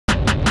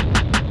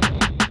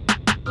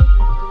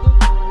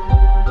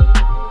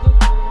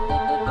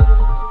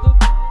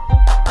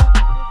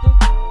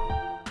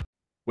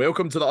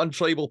Welcome to the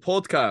Untribal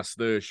Podcast,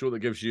 the show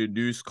that gives you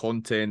news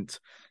content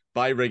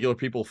by regular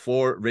people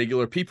for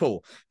regular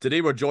people.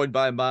 Today we're joined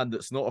by a man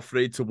that's not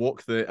afraid to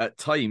walk the, at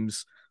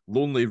times,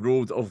 lonely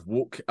road of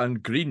woke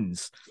and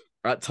greens.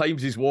 At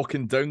times he's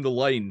walking down the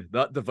line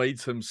that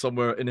divides him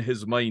somewhere in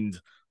his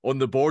mind, on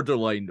the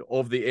borderline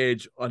of the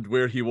edge and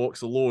where he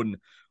walks alone.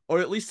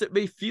 Or at least it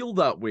may feel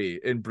that way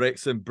in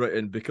Brexit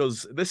Britain,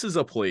 because this is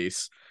a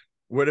place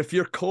where if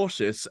you're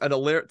cautious and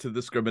alert to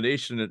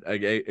discrimination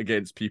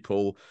against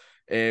people,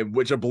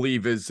 which I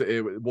believe is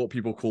what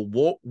people call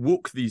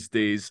woke these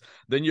days,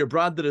 then you're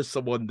branded as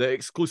someone that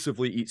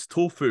exclusively eats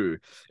tofu.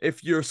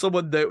 If you're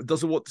someone that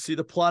doesn't want to see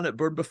the planet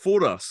burn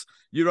before us,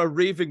 you're a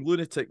raving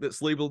lunatic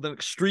that's labelled an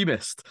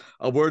extremist,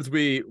 a word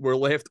we were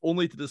left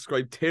only to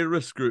describe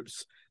terrorist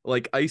groups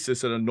like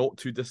ISIS in a not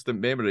too distant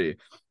memory.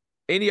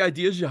 Any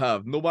ideas you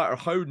have, no matter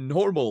how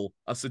normal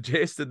a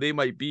suggestion they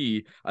might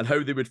be and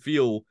how they would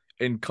feel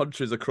in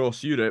countries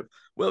across Europe,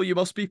 well, you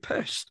must be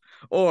pissed.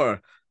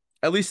 Or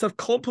at least have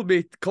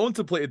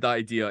contemplated that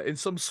idea in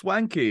some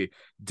swanky,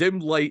 dim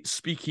light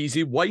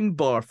speakeasy wine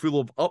bar full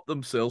of up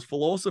themselves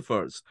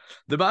philosophers.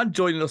 The man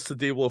joining us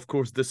today will, of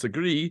course,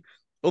 disagree,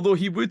 although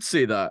he would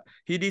say that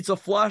he needs a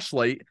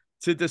flashlight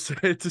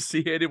to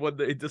see anyone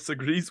that he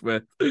disagrees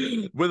with.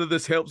 Whether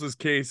this helps his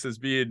case as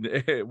being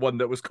one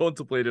that was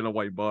contemplated in a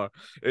wine bar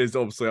is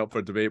obviously up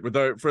for debate.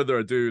 Without further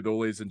ado, though,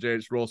 ladies and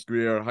gents, Ross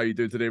Greer, how you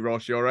doing today,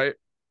 Ross? You all right?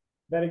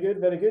 Very good,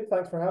 very good.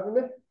 Thanks for having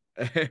me.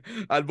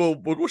 And we'll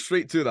go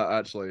straight to that.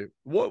 Actually,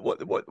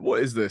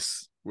 what is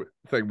this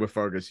thing with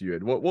Fergus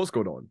Ewing? What's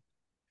going on?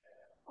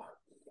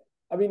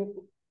 I mean,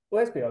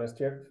 let's be honest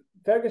here.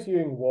 Fergus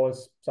Ewing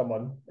was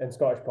someone in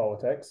Scottish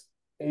politics.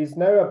 He's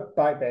now a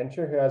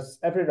backbencher who has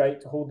every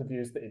right to hold the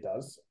views that he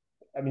does.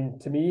 I mean,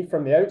 to me,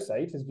 from the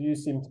outside, his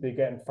views seem to be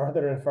getting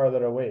further and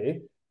further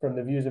away from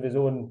the views of his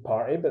own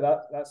party, but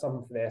that's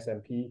something for the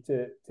SNP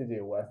to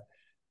deal with.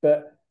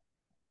 But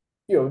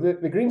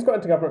the Greens got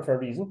into government for a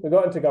reason. We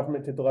got into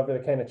government to deliver the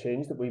kind of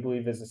change that we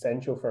believe is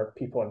essential for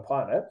people and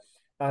planet.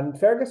 And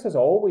Fergus has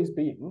always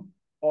been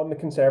on the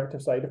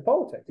conservative side of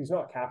politics. He's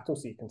not a capital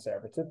C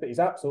conservative, but he's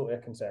absolutely a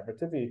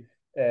conservative. He,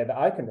 that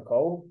I can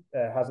recall,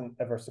 hasn't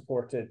ever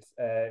supported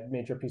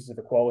major pieces of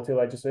equality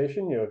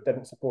legislation.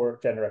 Didn't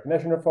support gender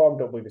recognition reform.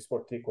 Don't believe he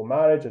supported equal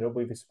marriage. I don't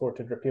believe he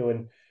supported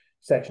repealing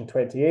Section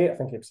 28. I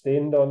think he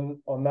abstained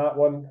on that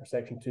one, or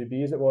Section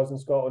 2B as it was in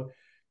Scotland.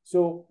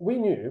 So we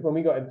knew when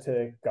we got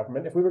into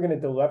government, if we were going to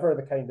deliver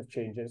the kind of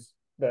changes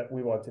that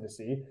we wanted to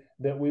see,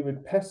 that we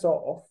would piss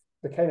off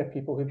the kind of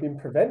people who've been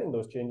preventing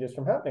those changes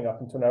from happening up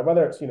until now,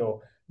 whether it's,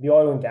 the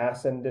oil and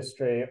gas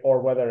industry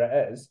or whether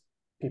it is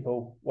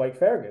people like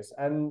Fergus.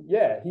 And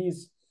yeah,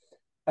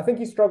 I think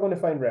he's struggling to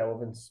find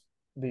relevance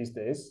these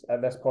days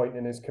at this point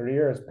in his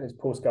career, his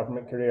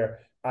post-government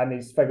career. And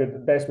he's figured the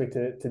best way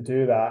to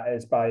do that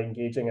is by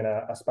engaging in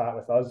a spat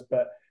with us.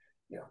 But,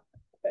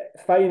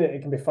 fine,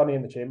 it can be funny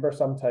in the chamber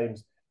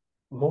sometimes.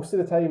 Most of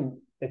the time,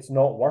 it's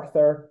not worth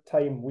our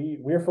time.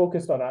 We're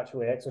focused on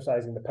actually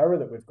exercising the power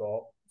that we've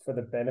got for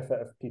the benefit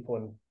of people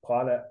and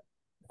planet.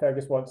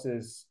 Fergus wants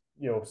his,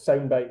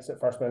 sound bites at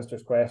First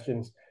Minister's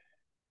questions.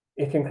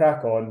 He can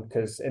crack on,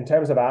 because in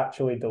terms of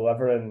actually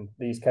delivering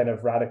these kind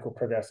of radical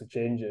progressive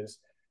changes,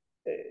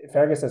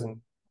 Fergus isn't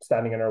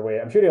standing in our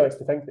way. I'm sure he likes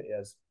to think that he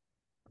is,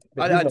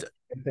 but he's not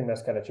preventing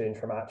this kind of change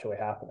from actually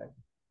happening.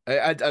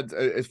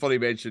 It's funny you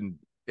mentioned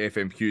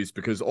FMQs,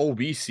 because all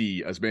we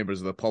see as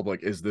members of the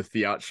public is the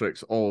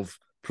theatrics of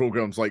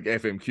programs like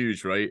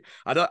FMQs, right?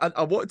 And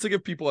I wanted to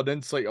give people an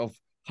insight of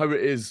how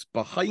it is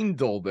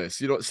behind all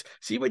this.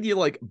 See when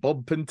you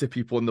bump into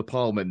people in the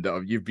Parliament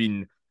that you've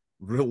been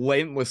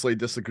relentlessly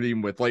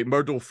disagreeing with, like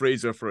Murdo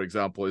Fraser, for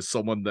example, is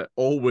someone that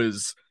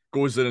always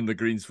goes in the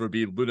Greens for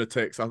being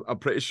lunatics. I'm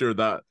pretty sure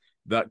that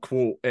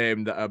quote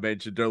that I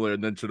mentioned earlier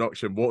in the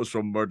introduction was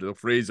from Murdo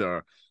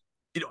Fraser.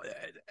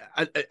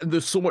 And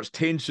there's so much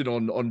tension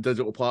on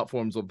digital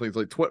platforms, on things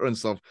like Twitter and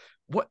stuff.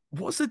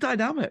 What's the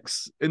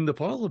dynamics in the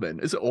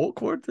Parliament? Is it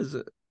awkward? Is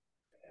it?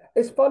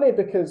 It's funny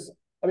because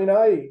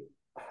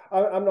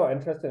I'm not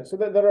interested. So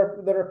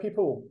there are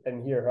people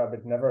in here who I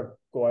would never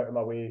go out of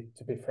my way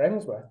to be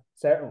friends with.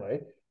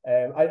 Certainly,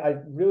 I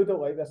really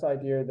don't like this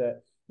idea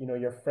that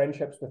your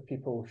friendships with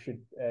people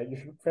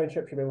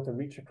friendship should be able to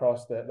reach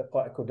across the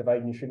political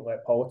divide, and you shouldn't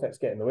let politics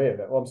get in the way of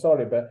it. Well, I'm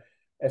sorry, but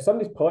if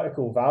somebody's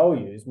political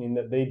values mean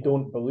that they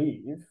don't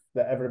believe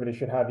that everybody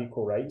should have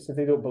equal rights, if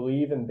they don't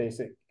believe in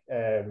basic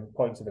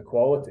points of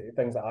equality,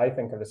 things that I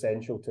think are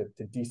essential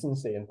to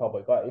decency in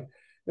public life,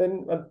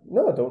 then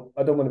no,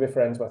 I don't want to be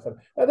friends with them.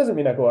 That doesn't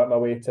mean I go out my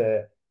way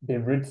to be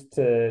rude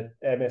to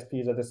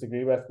MSPs I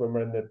disagree with when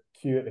we're in the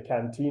queue at the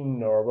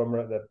canteen, or when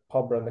we're at the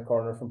pub around the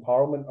corner from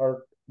Parliament,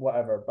 or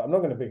whatever. But I'm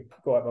not going to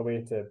go out my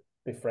way to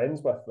be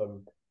friends with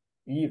them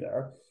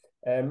either.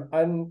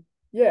 And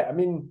yeah, I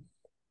mean,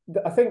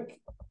 I think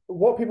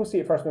what people see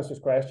at First Minister's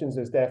questions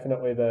is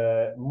definitely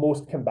the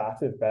most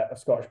combative bit of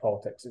Scottish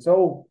politics. It's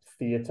all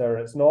theatre.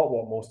 It's not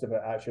what most of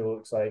it actually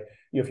looks like.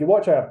 If you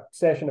watch a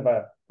session of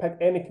pick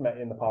any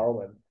committee in the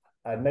Parliament,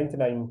 and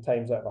 99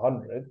 times out of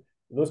 100,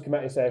 those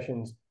committee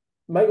sessions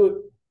might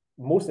look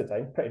most of the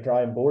time pretty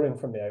dry and boring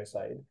from the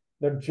outside.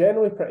 They're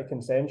generally pretty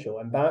consensual,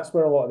 and that's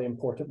where a lot of the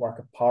important work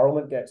of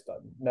Parliament gets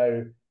done.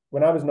 Now,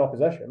 when I was in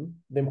opposition,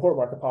 the important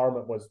work of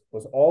Parliament was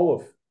all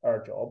of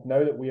our job.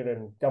 Now that we're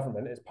in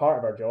government, it's part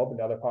of our job, and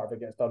the other part of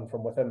it gets done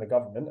from within the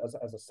government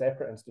as a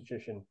separate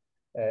institution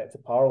to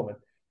Parliament.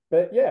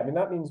 But yeah, I mean,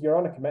 that means you're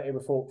on a committee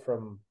with folk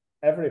from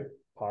every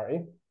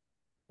party.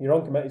 You're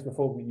on committees with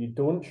folk that you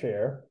don't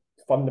share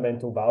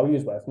fundamental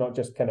values with, not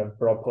just kind of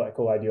broad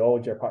political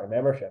ideology or party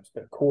memberships,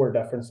 but core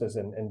differences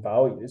in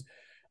values.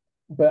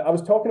 But I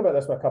was talking about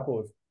this with a couple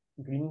of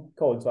Green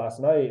colleagues last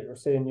night, or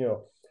saying,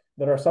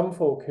 there are some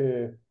folk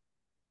who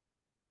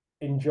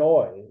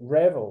enjoy,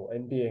 revel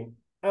in being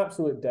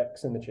absolute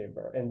dicks in the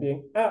chamber and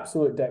being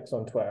absolute dicks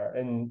on Twitter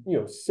and,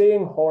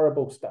 saying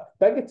horrible stuff,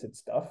 bigoted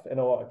stuff in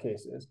a lot of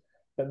cases,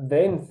 but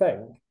then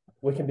think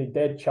we can be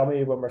dead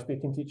chummy when we're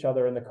speaking to each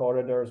other in the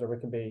corridors, or we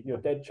can be,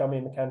 dead chummy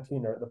in the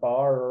canteen or at the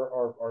bar,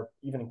 or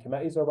even in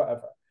committees or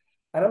whatever.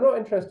 And I'm not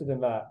interested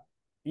in that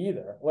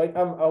either. Like,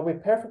 I'll be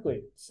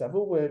perfectly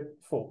civil with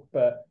folk,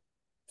 but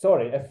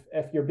sorry,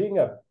 if you're being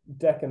a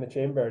dick in the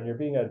chamber and you're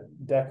being a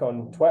dick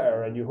on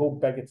Twitter and you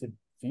hold bigoted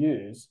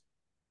views,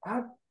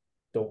 I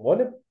don't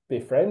want to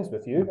be friends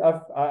with you.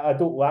 I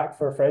don't lack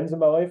for friends in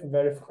my life. I'm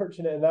very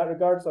fortunate in that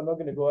regard, so I'm not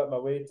going to go out of my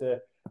way to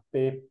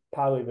be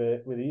pally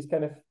with these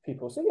kind of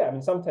people. So yeah, I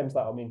mean, sometimes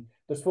that'll mean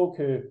there's folk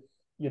who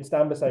you'd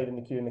stand beside in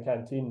the queue in the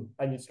canteen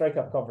and you'd strike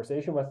up a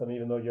conversation with them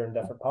even though you're in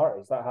different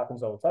parties. That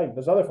happens all the time.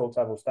 There's other folks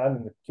I will stand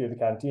in the queue of the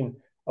canteen.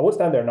 I won't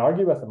stand there and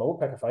argue with them. I won't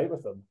pick a fight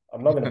with them.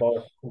 I'm not going to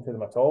bother talking to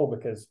them at all,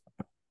 because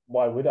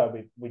why would I?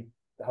 We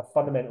have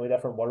fundamentally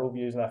different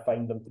worldviews, and I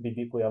find them to be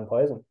deeply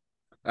unpleasant.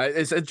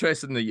 It's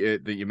interesting that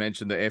you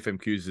mentioned that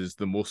FMQs is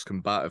the most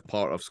combative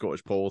part of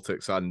Scottish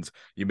politics, and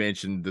you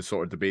mentioned the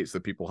sort of debates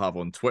that people have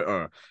on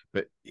Twitter.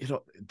 But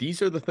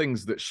these are the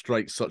things that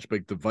strike such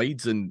big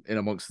divides in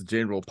amongst the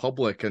general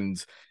public,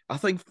 and I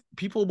think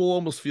people will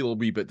almost feel a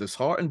wee bit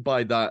disheartened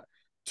by that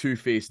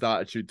two-faced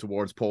attitude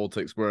towards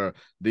politics, where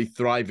they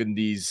thrive in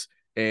these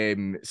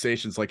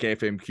sessions like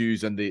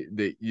FMQs, and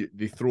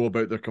they throw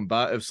about their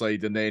combative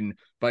side, and then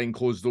behind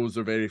closed doors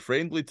they're very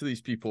friendly to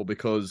these people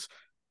because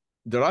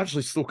they're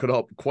actually stoking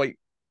up quite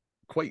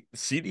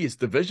serious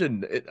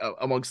division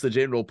amongst the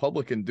general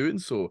public in doing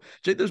so. Do you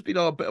think there's been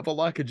a bit of a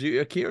lack of duty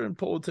of care in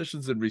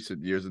politicians in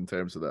recent years in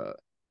terms of that?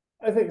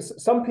 I think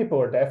some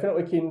people are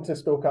definitely keen to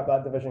stoke up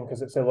that division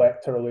because it's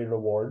electorally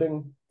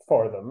rewarding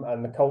for them,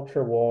 and the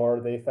culture war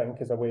they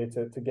think is a way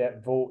to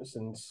get votes,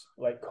 and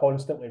like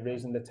constantly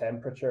raising the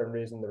temperature and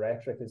raising the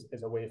rhetoric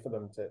is a way for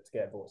them to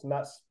get votes, and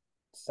that's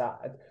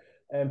sad.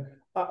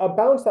 I'll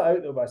balance that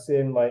out though by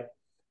saying, like,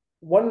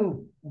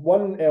 one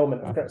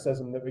element of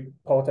criticism that we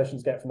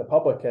politicians get from the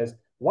public is,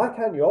 why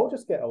can't you all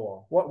just get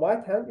along? Why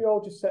can't you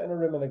all just sit in a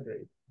room and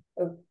agree?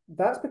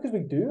 That's because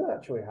we do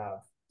actually have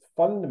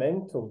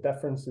fundamental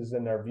differences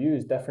in our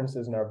views,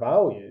 differences in our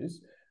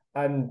values,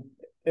 and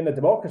in a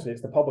democracy,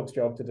 it's the public's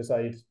job to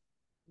decide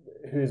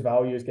whose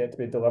values get to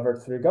be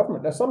delivered through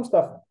government. Now, some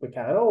stuff we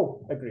can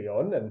all agree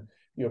on, and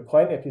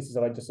plenty of pieces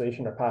of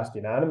legislation are passed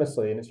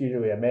unanimously, and it's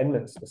usually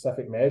amendments,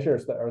 specific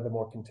measures that are the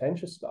more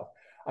contentious stuff.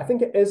 I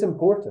think it is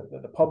important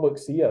that the public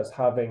see us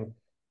having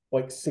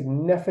like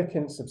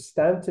significant,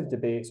 substantive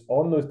debates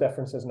on those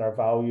differences in our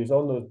values,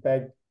 on those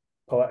big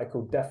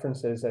political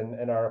differences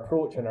in our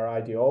approach and our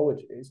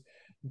ideologies.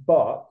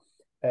 But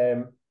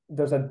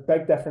there's a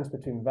big difference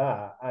between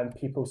that and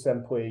people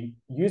simply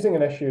using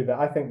an issue that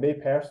I think they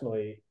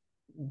personally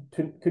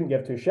couldn't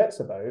give two shits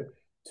about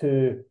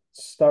to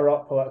stir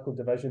up political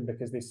division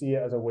because they see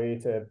it as a way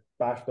to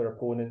bash their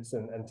opponents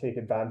and take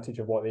advantage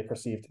of what they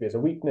perceive to be as a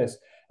weakness,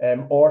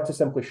 or to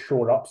simply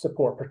shore up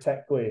support.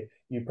 Particularly,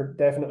 you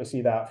definitely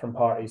see that from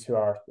parties who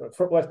are,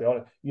 let's be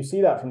honest, you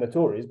see that from the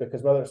Tories,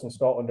 because whether it's in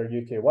Scotland or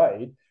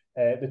UK-wide,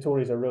 the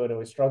Tories are really,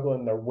 really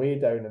struggling. They're way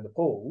down in the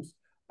polls,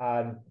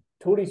 and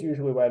Tories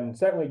usually win,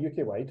 certainly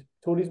UK-wide,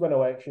 Tories win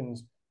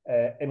elections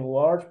in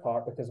large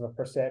part because of a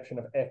perception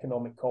of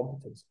economic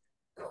competence.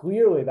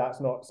 Clearly, that's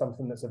not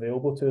something that's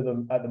available to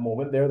them at the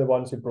moment. They're the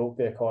ones who broke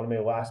the economy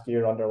last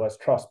year under Liz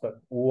Truss, but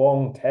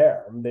long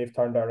term, they've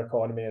turned our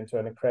economy into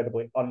an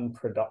incredibly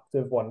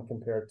unproductive one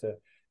compared to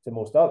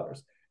most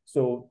others.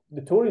 So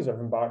the Tories have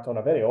embarked on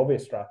a very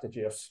obvious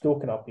strategy of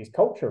stoking up these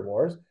culture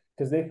wars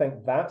because they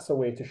think that's a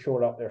way to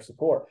shore up their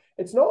support.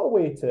 It's not a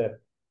way to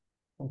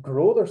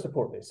grow their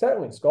support base.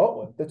 Certainly in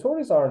Scotland, the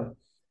Tories aren't,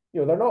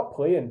 they're not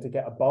playing to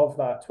get above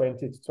that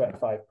 20 to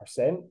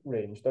 25%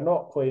 range. They're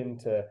not playing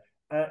to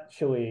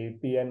actually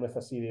be in with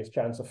a serious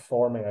chance of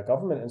forming a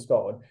government in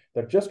Scotland.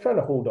 They're just trying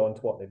to hold on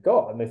to what they've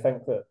got, and they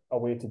think that a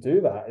way to do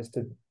that is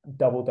to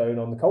double down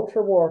on the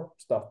culture war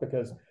stuff,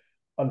 because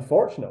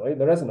unfortunately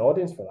there is an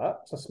audience for that.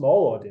 It's a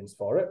small audience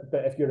for it,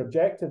 but if your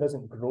objective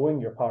isn't growing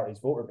your party's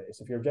voter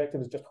base, if your objective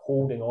is just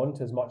holding on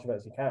to as much of it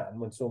as you can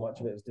when so much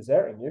of it is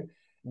deserting you,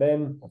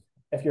 then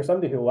if you're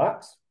somebody who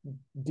lacks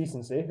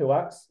decency, who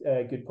lacks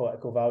good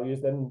political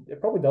values, then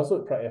it probably does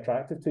look pretty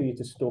attractive to you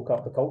to stoke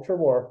up the culture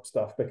war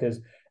stuff,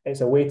 because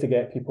it's a way to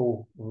get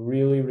people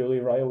really, really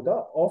riled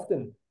up.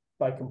 Often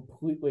by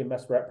completely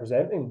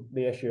misrepresenting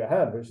the issue at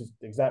hand, which is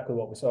exactly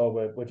what we saw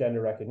with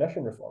gender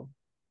recognition reform.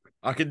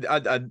 I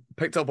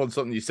picked up on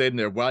something you said in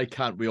there. Why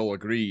can't we all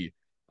agree?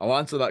 I'll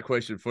answer that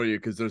question for you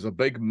because there's a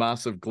big,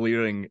 massive,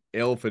 glaring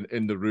elephant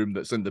in the room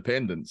that's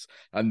independence.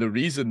 And the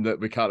reason that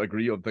we can't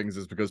agree on things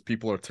is because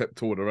people are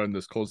tiptoeing around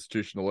this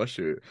constitutional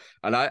issue.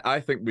 And I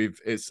think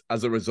it's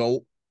as a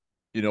result,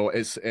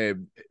 it's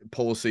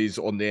policies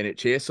on the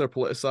NHS are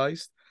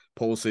politicised.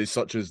 Policies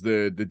such as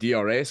the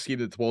DRS scheme,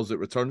 the deposit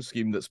return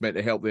scheme that's meant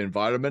to help the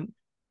environment,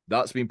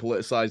 that's been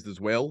politicised as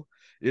well.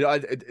 Do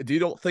you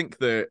not think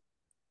that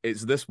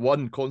it's this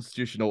one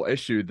constitutional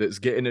issue that's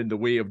getting in the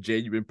way of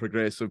genuine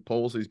progressive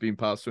policies being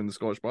passed through in the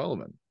Scottish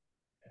Parliament?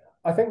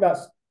 I think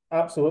that's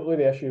absolutely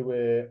the issue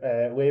with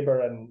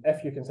Labour, and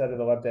if you consider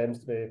the Lib Dems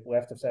to be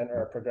left of centre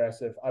or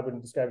progressive, I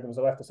wouldn't describe them as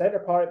a left of centre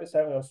party, but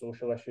certainly on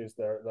social issues,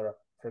 they're a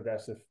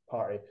progressive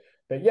party.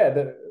 But yeah,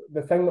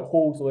 the thing that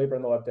holds Labour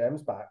and the Lib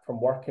Dems back from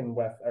working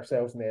with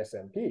ourselves in the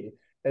SNP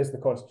is the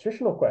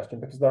constitutional question,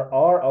 because there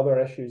are other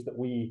issues that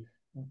we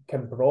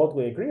can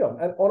broadly agree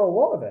on. And on a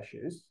lot of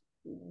issues,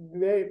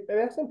 the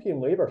SNP and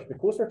Labour should be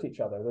closer to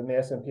each other than the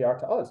SNP are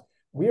to us.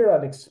 We are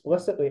an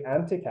explicitly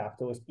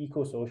anti-capitalist,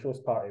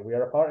 eco-socialist party. We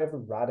are a party of the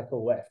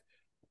radical left.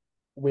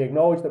 We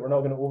acknowledge that we're not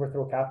going to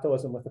overthrow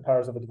capitalism with the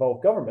powers of a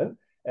devolved government,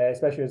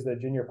 especially as the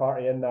junior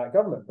party in that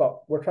government,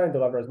 but we're trying to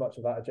deliver as much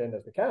of that agenda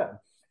as we can.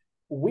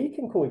 We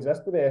can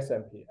coexist with the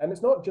SNP, and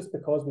it's not just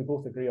because we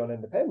both agree on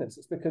independence,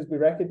 it's because we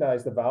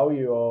recognise the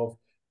value of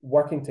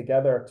working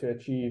together to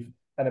achieve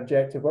an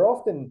objective where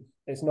often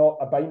it's not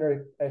a binary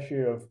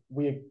issue of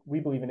we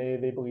believe in A,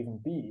 they believe in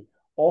B.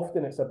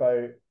 Often it's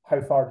about how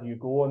far do you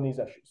go on these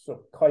issues.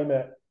 So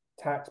climate,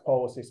 tax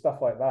policy, stuff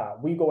like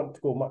that. We want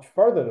to go much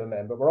further than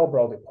them, but we're all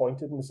broadly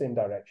pointed in the same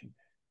direction.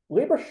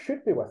 Labour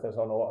should be with us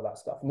on a lot of that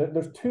stuff. And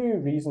there's two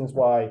reasons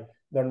why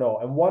they're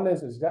not. And one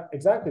is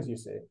exactly as you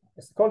say,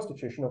 it's the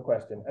constitutional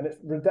question, and it's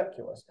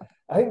ridiculous.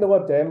 I think the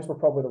Lib Dems were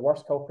probably the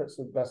worst culprits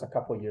of this a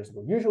couple of years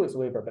ago. Usually it's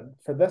Labour, but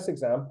for this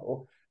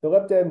example, the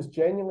Lib Dems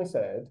genuinely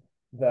said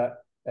that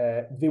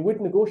they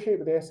would negotiate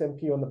with the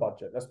SNP on the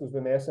budget. This was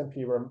when the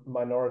SNP were a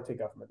minority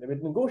government. They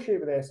would negotiate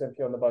with the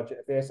SNP on the budget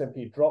if the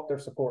SNP dropped their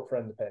support for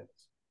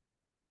independence.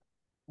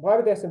 Why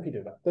would the SNP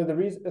do that?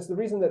 It's the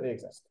reason that they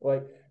exist.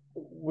 Like,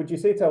 would you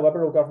say to a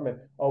Liberal government,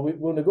 oh,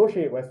 we'll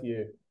negotiate with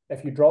you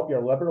if you drop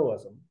your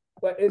liberalism?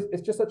 But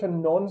it's just such a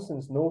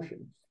nonsense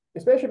notion,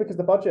 especially because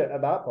the budget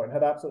at that point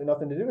had absolutely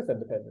nothing to do with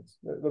independence.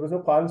 There was no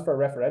plans for a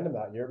referendum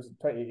that year. It was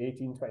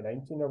 2018,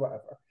 2019 or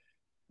whatever.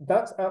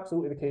 That's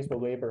absolutely the case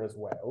with Labour as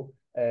well.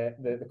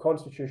 The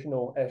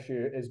constitutional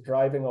issue is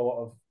driving a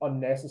lot of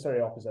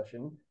unnecessary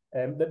opposition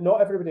that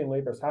not everybody in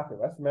Labour is happy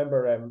with.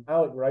 Remember,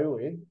 Alec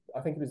Rowley, I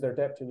think he was their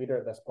deputy leader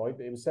at this point,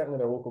 but he was certainly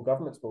their local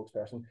government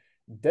spokesperson,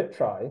 did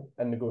try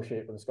and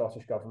negotiate with the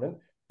Scottish government,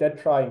 did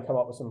try and come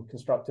up with some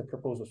constructive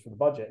proposals for the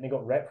budget, and he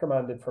got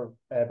reprimanded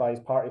by his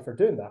party for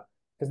doing that,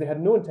 because they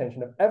had no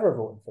intention of ever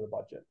voting for the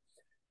budget.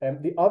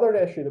 The other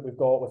issue that we've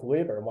got with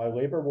Labour, and why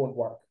Labour won't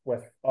work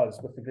with us,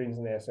 with the Greens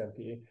and the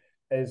SNP,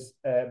 is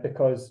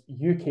because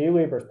UK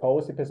Labour's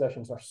policy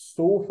positions are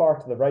so far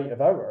to the right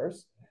of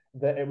ours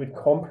that it would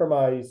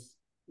compromise,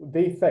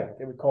 they think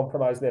it would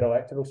compromise their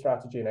electoral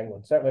strategy in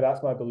England. Certainly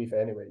that's my belief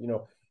anyway.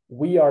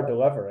 We are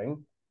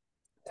delivering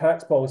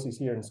tax policies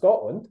here in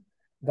Scotland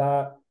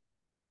that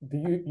the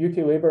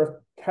UK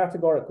Labour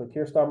categorically,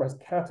 Keir Starmer has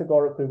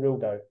categorically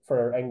ruled out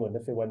for England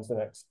if he wins the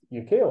next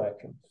UK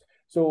election.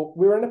 So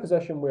we're in a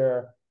position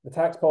where the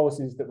tax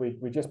policies that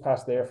we just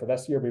passed there for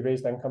this year, we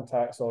raised income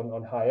tax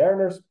on high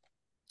earners.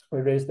 We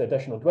raised the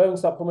additional dwelling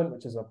supplement,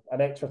 which is an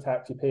extra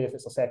tax you pay if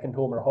it's a second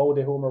home or a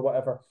holiday home or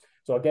whatever.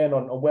 So again,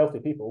 on wealthy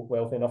people,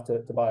 wealthy enough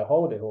to buy a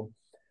holiday home.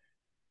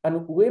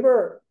 And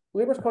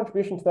Labour's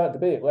contribution to that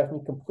debate left me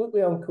completely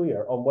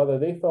unclear on whether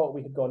they thought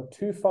we had gone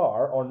too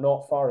far or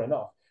not far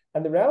enough.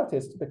 And the reality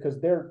is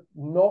because they're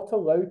not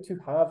allowed to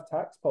have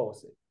tax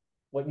policy.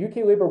 Like,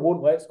 UK Labour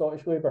won't let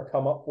Scottish Labour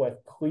come up with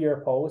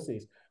clear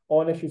policies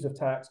on issues of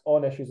tax,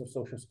 on issues of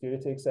social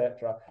security,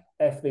 etc.,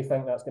 if they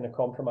think that's going to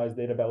compromise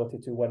their ability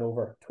to win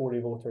over Tory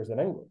voters in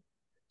England.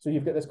 So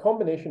you've got this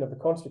combination of the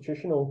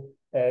constitutional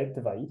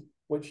divide,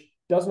 which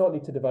does not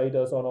need to divide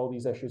us on all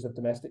these issues of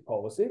domestic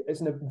policy.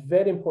 It's a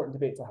very important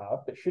debate to have,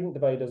 but shouldn't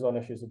divide us on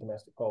issues of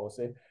domestic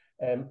policy.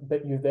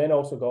 But you've then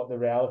also got the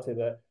reality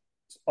that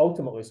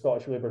ultimately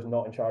Scottish Labour is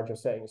not in charge of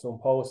setting its own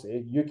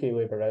policy. UK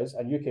Labour is,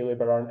 and UK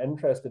Labour aren't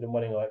interested in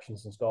winning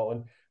elections in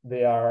Scotland.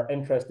 They are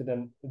interested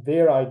in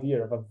their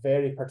idea of a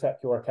very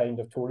particular kind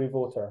of Tory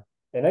voter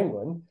in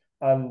England.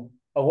 And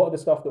a lot of the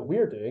stuff that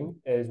we're doing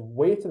is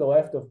way to the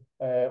left of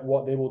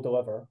what they will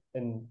deliver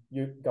in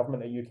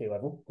government at UK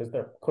level, because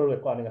they're clearly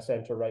planning a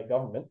centre-right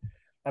government.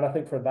 And I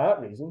think for that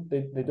reason,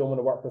 they don't want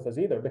to work with us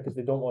either, because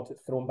they don't want it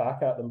thrown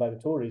back at them by the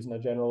Tories in a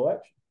general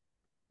election.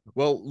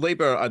 Well,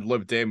 Labour and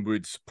Lib Dem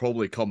would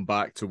probably come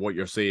back to what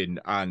you're saying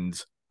and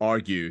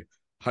argue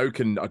how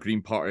can a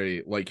Green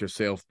Party like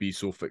yourself be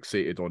so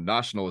fixated on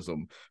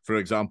nationalism? For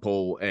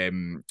example,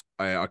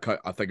 I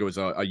think it was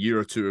a year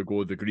or two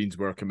ago, the Greens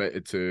were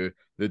committed to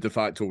the de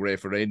facto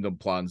referendum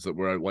plans that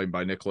were outlined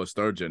by Nicola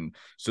Sturgeon.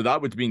 So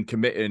that would mean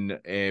committing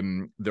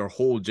their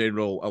whole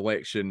general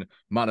election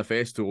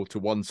manifesto to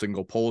one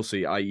single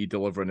policy, i.e.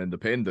 delivering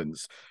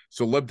independence.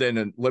 So Lib Dem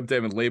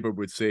and Labour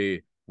would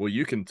say, well,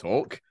 you can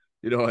talk.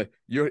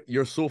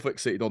 You're so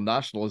fixated on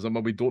nationalism,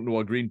 and we don't know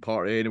a Green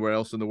Party anywhere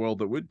else in the world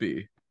that would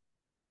be.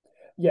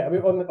 Yeah, I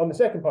mean, on the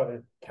second point,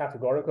 they're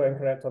categorically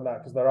incorrect on that,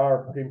 because there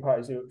are Green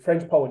parties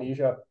French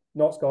Polynesia,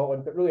 not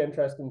Scotland, but really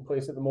interesting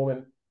place at the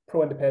moment.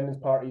 Pro-independence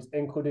parties,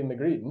 including the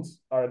Greens,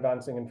 are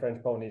advancing in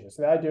French Polynesia.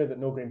 So the idea that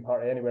no Green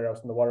Party anywhere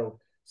else in the world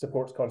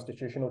supports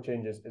constitutional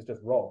changes is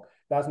just wrong.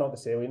 That's not the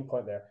salient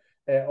point there.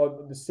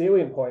 The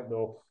salient point,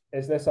 though,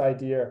 is this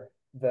idea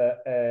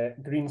that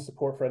Greens'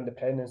 support for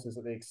independence is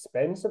at the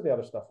expense of the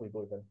other stuff we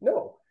believe in.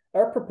 No.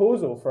 Our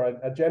proposal for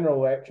a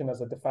general election as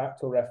a de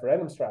facto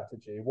referendum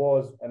strategy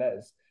was, and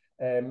is,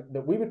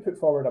 that we would put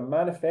forward a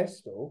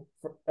manifesto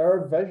for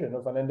our vision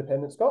of an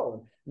independent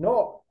Scotland,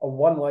 not a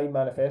one-line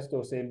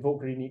manifesto saying vote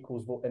Green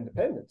equals vote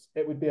independence.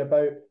 It would be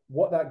about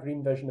what that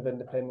Green vision of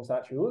independence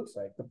actually looks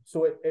like.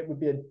 So it would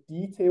be a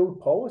detailed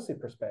policy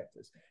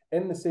prospectus,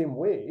 in the same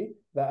way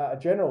that at a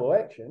general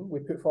election, we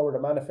put forward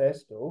a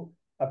manifesto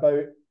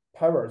about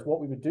powers, what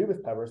we would do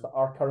with powers that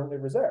are currently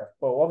reserved.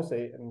 Well,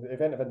 obviously, in the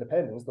event of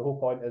independence, the whole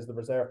point is the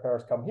reserve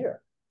powers come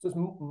here. So it's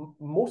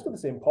most of the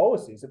same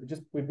policies.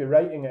 We'd be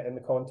writing it in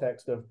the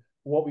context of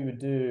what we would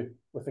do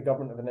with the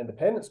government of an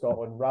independent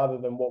Scotland, rather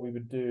than what we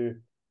would do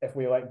if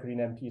we elect Green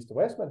MPs to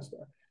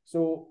Westminster.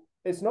 So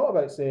it's not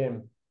about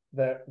saying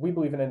that we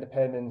believe in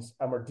independence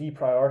and we're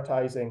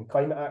deprioritising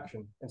climate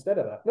action instead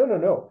of that.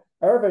 No.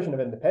 Our vision of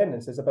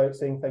independence is about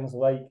saying things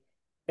like,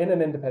 in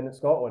an independent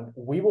Scotland,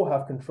 we will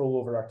have control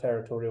over our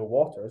territorial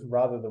waters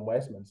rather than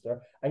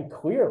Westminster. And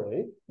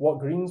clearly, what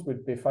Greens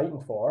would be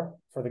fighting for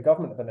the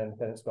government of an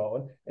independent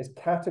Scotland, is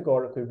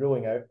categorically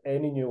ruling out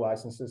any new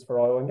licenses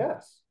for oil and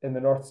gas in the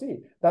North Sea.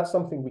 That's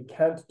something we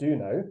can't do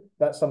now.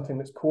 That's something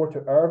that's core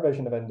to our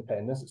vision of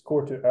independence. It's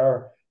core to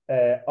our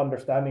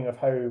understanding of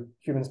how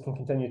humans can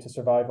continue to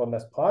survive on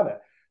this planet.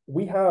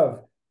 We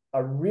have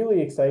a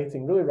really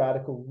exciting, really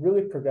radical,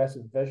 really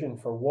progressive vision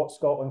for what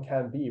Scotland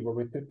can be, where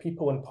we put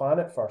people and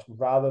planet first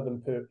rather than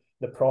put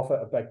the profit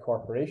of big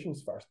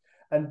corporations first.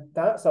 And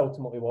that's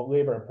ultimately what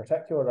Labour in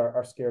particular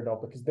are scared of,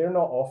 because they're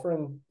not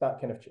offering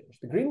that kind of change.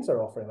 The Greens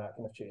are offering that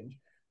kind of change,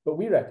 but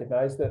we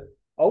recognise that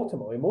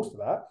ultimately most of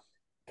that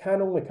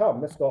can only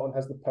come if Scotland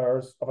has the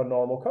powers of a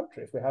normal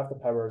country, if we have the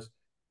powers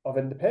of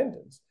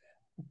independence.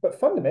 But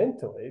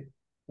fundamentally,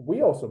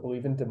 we also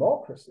believe in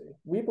democracy.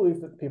 We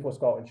believe that the people of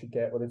Scotland should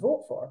get what they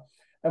vote for.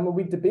 And when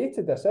we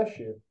debated this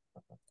issue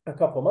a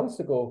couple of months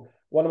ago,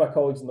 one of my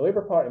colleagues in the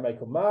Labour Party,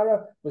 Michael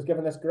Mara, was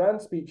giving this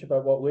grand speech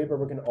about what Labour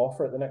were going to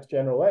offer at the next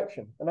general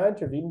election. And I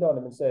intervened on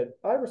him and said,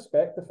 I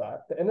respect the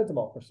fact that in a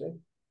democracy,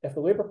 if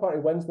the Labour Party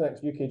wins the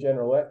next UK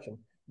general election,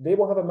 they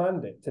will have a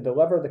mandate to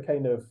deliver the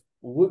kind of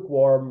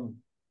lukewarm,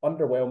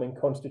 underwhelming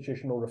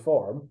constitutional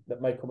reform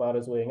that Michael Mara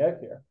is laying out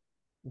here.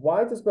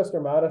 Why does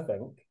Mr. Mara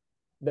think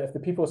that if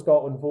the people of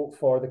Scotland vote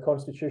for the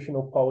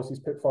constitutional policies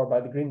put forward by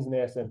the Greens and the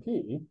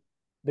SNP,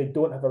 they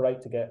don't have a right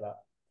to get that?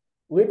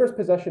 Labour's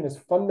position is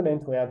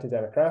fundamentally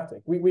anti-democratic.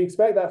 We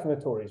expect that from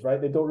the Tories,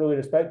 right? They don't really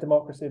respect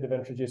democracy. They've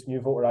introduced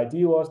new voter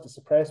ID laws to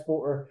suppress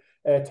voter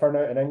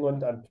turnout in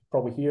England, and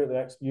probably here at the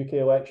next UK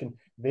election.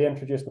 They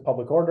introduced the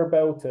Public Order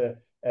Bill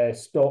to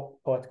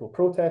stop political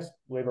protest.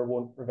 Labour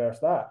won't reverse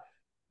that.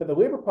 But the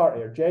Labour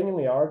Party are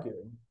genuinely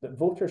arguing that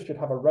voters should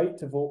have a right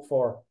to vote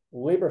for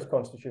Labour's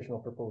constitutional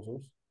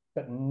proposals,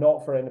 but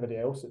not for anybody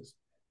else's.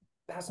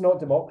 That's not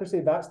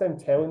democracy. That's them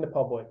telling the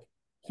public,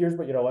 here's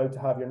what you're allowed to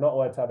have. You're not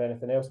allowed to have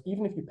anything else.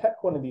 Even if you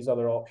pick one of these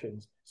other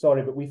options,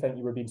 sorry, but we think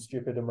you were being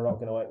stupid and we're not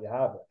going to let you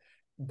have it.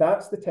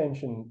 That's the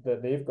tension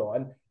that they've got.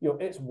 And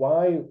it's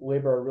why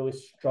Labour are really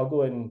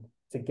struggling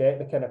to get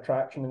the kind of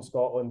traction in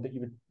Scotland that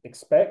you would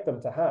expect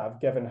them to have,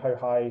 given how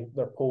high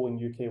they're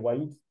polling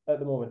UK-wide at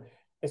the moment.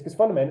 It's because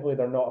fundamentally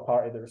they're not a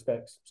party that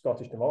respects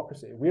Scottish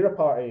democracy. We're a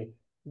party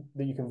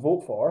that you can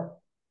vote for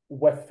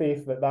with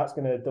faith that that's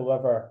going to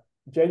deliver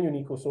genuine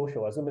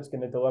eco-socialism. It's going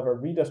to deliver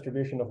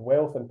redistribution of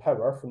wealth and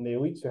power from the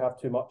elites who have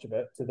too much of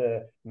it to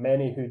the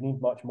many who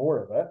need much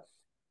more of it.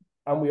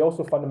 And we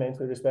also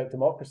fundamentally respect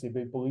democracy.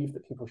 We believe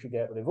that people should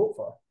get what they vote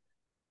for.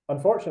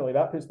 Unfortunately,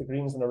 that puts the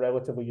Greens in a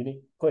relatively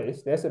unique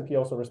place. The SNP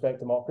also respect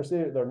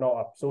democracy. They're not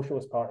a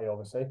socialist party,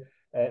 obviously.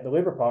 The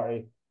Labour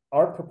Party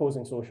aren't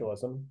proposing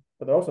socialism,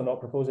 but they're also not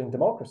proposing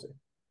democracy.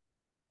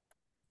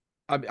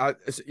 I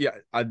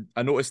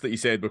noticed that you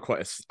said with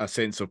quite a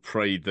sense of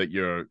pride that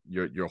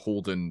you're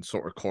holding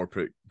sort of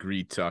corporate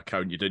greed to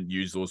account. You didn't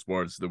use those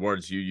words. The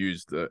words you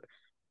used, that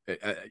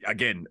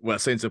again, with a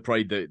sense of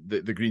pride,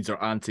 that the Greens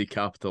are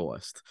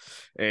anti-capitalist.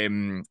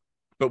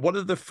 But one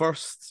of the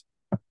first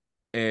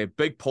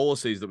big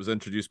policies that was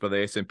introduced by the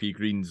SNP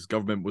Greens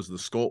government was the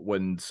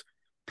ScotWind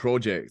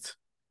project.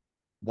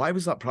 Why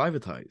was that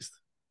privatised?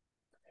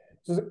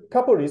 So there's a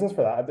couple of reasons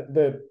for that.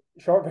 The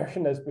short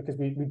version is because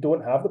we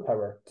don't have the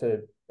power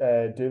to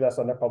do this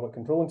under public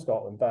control in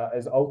Scotland. That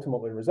is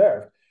ultimately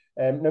reserved.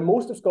 Now,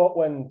 most of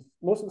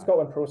the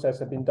Scotland process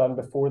had been done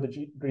before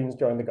the Greens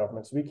joined the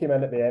government. So we came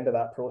in at the end of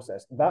that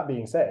process. That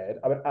being said,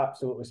 I would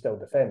absolutely still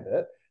defend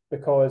it,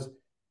 because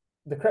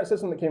the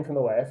criticism that came from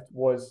the left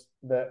was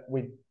that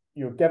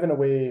you're giving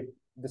away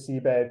the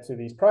seabed to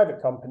these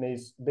private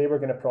companies. They were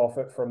going to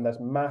profit from this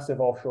massive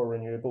offshore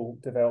renewable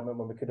development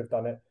when we could have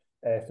done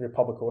it through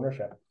public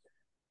ownership.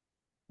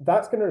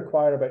 That's going to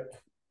require about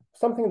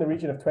something in the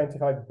region of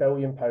 £25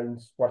 billion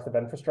worth of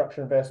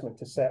infrastructure investment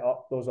to set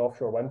up those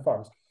offshore wind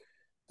farms.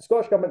 The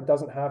Scottish Government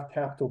doesn't have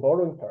capital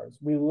borrowing powers.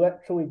 We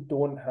literally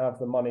don't have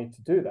the money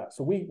to do that.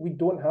 So we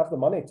don't have the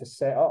money to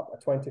set up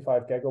a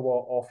 25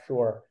 gigawatt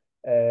offshore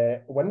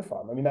wind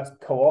farm. I mean, that's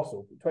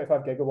colossal.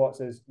 25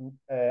 gigawatts is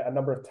a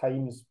number of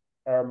times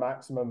our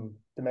maximum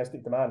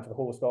domestic demand for the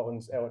whole of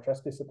Scotland's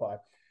electricity supply.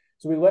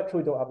 So we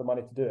literally don't have the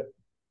money to do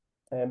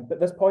it. But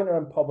this point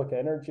around public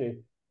energy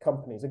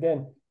companies,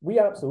 again, we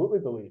absolutely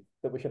believe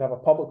that we should have a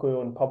publicly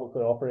owned,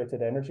 publicly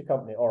operated energy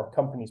company, or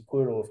companies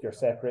plural if you're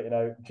separating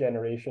out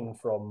generation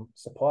from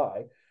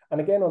supply. And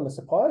again, on the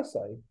supply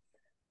side,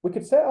 we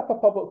could set up a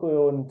publicly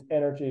owned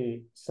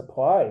energy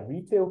supply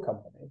retail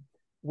company.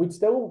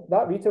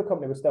 That retail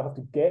company would still have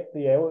to get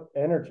the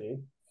energy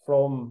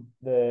from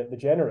the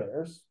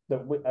generators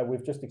that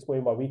we've just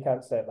explained why we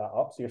can't set that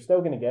up. So you're still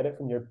going to get it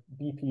from your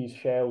BPs,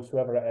 Shells,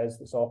 whoever it is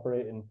that's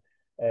operating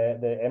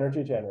the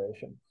energy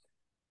generation.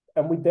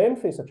 And we then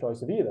face a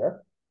choice of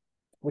either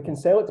we can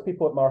sell it to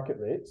people at market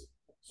rates,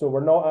 so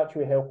we're not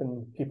actually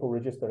helping people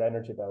reduce their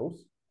energy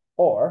bills,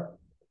 or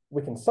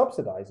we can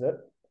subsidise it,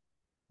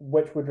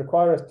 which would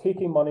require us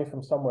taking money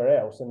from somewhere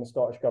else in the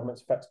Scottish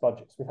Government's fixed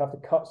budgets. We'd have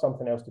to cut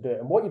something else to do it.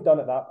 And what you've done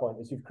at that point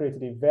is you've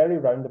created a very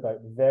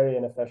roundabout, very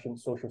inefficient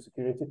social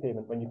security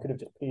payment when you could have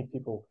just paid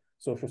people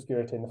social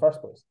security in the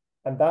first place.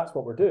 And that's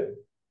what we're doing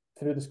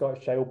through the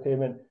Scottish Child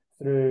Payment,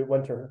 through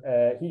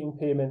winter heating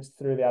payments,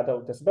 through the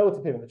adult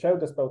disability payment, the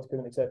child disability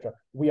payment, etc.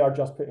 We are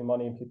just putting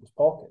money in people's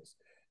pockets.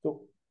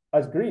 So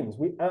as Greens,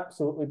 we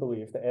absolutely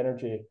believe that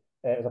energy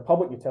is a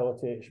public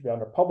utility. It should be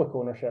under public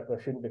ownership. There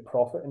shouldn't be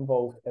profit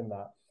involved in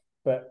that.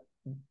 But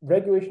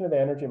regulation of the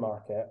energy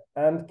market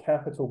and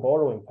capital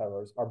borrowing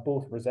powers are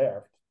both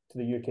reserved to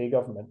the UK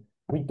government.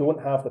 We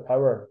don't have the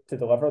power to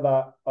deliver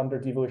that under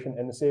devolution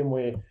in the same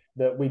way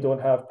that we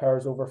don't have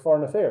powers over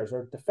foreign affairs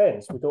or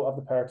defence. We don't have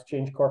the power to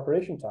change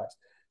corporation tax.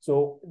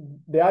 So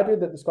the idea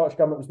that the Scottish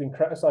Government was being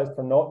criticised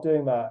for not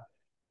doing that,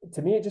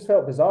 to me, it just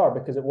felt bizarre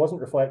because it wasn't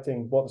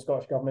reflecting what the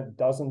Scottish Government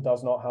does and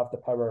does not have the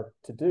power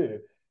to do.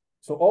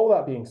 So all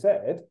that being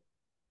said,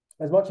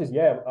 as much as,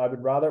 yeah, I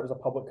would rather it was a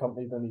public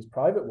company than these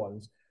private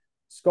ones,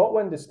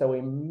 Scotland is still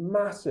a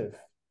massive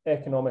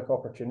economic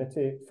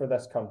opportunity for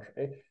this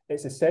country.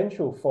 It's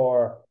essential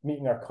for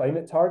meeting our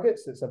climate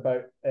targets. It's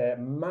about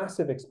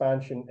massive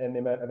expansion in the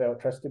amount of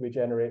electricity we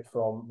generate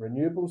from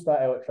renewables.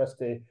 That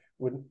electricity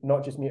would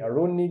not just meet our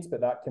own needs,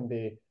 but that can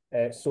be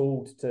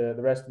sold to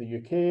the rest of the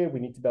UK. We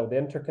need to build the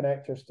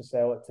interconnectors to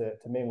sell it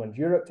to mainland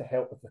Europe to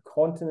help with the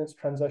continent's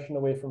transition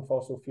away from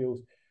fossil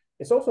fuels.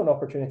 It's also an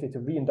opportunity to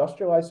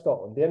reindustrialise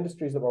Scotland. The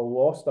industries that were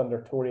lost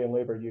under Tory and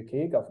Labour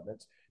UK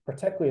governments,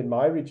 particularly in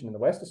my region in the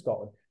west of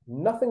Scotland,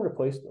 nothing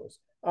replaced those.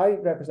 I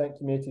represent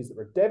communities that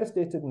were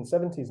devastated in the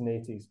 70s and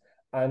 80s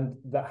and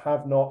that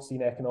have not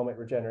seen economic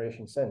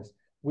regeneration since.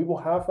 We will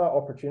have that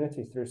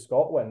opportunity through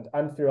Scotland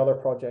and through other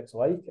projects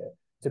like it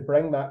to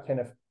bring that kind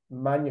of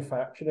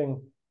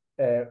manufacturing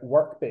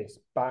work base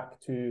back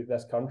to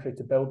this country,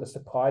 to build the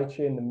supply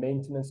chain, the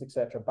maintenance,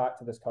 etc., back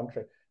to this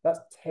country. That's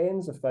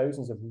tens of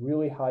thousands of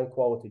really high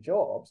quality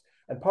jobs.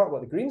 And part of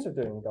what the Greens are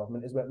doing in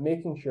government is about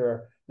making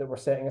sure that we're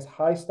setting as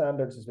high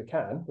standards as we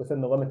can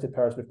within the limited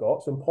powers we've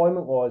got. So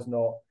employment law is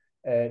not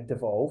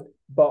devolved,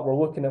 but we're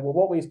looking at, well,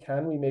 what ways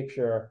can we make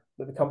sure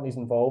that the companies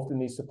involved in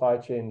these supply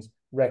chains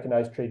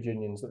recognise trade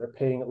unions, that they're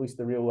paying at least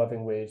the real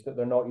living wage, that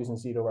they're not using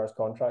zero hours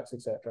contracts,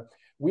 etc.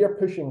 We are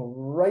pushing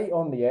right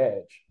on the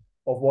edge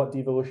of what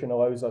devolution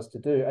allows us to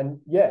do. And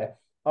yeah,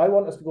 I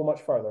want us to go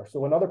much further. So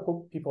when other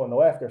people on the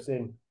left are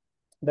saying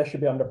this should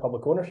be under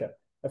public ownership,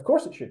 of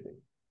course it should be.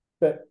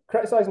 But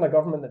criticising a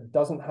government that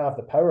doesn't have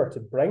the power to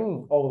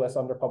bring all of this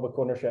under public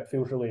ownership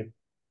feels really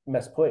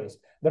misplaced.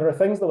 There are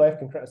things the left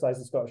can criticise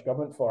the Scottish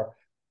Government for.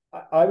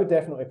 I would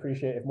definitely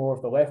appreciate if more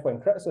of the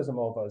left-wing criticism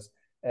of us,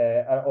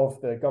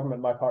 of the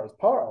government my party is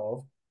part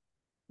of,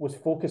 was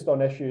focused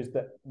on issues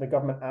that the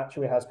government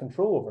actually has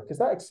control over. Because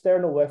that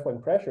external left-wing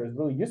pressure is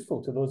really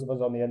useful to those of us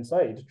on the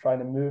inside, trying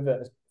to move it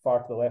as far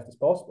to the left as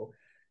possible.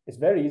 It's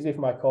very easy for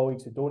my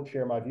colleagues who don't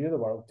share my view of the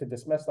world to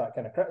dismiss that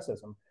kind of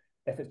criticism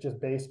if it's just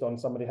based on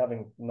somebody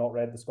having not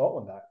read the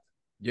Scotland Act.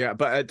 Yeah,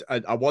 but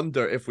I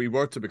wonder if we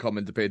were to become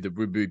independent,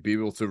 would we be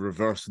able to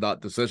reverse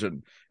that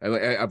decision?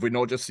 Have we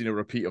not just seen a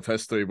repeat of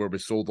history where we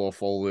sold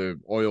off all the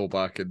oil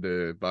back in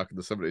the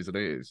 70s and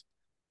 80s?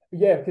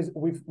 Yeah, because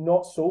we've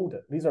not sold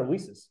it. These are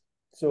leases.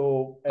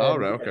 So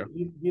okay.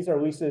 These are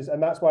leases,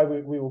 and that's why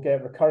we will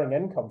get recurring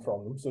income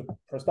from them. So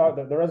for a start,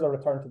 there is a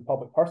return to the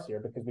public purse here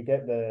because we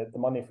get the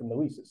money from the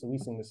lease. It's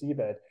leasing the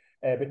seabed.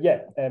 But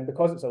yeah,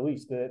 because it's a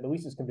lease, the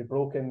leases can be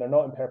broken. They're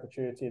not in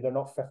perpetuity. They're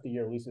not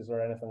 50-year leases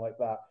or anything like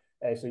that.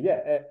 So yeah,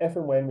 if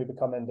and when we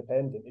become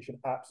independent, it should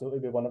absolutely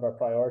be one of our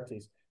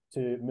priorities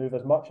to move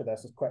as much of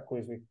this as quickly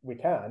as we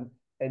can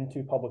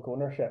into public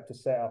ownership to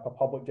set up a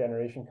public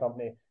generation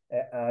company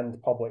and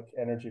public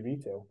energy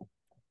retail.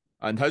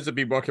 And how's it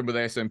been working with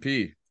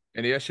SNP?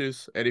 Any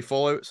issues? Any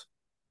fallouts?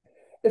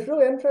 It's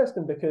really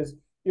interesting because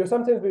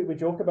sometimes we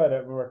joke about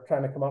it when we're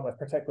trying to come up with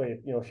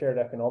particularly shared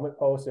economic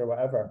policy or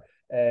whatever.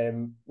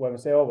 When we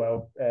say, oh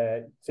well,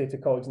 say to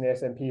colleagues in the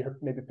SNP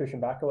maybe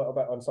pushing back a little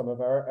bit on some of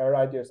our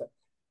ideas, like,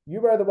 you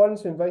were the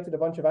ones who invited a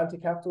bunch of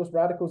anti-capitalist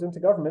radicals into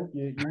government.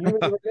 You knew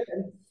what you were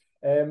getting.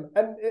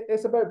 And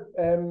it's about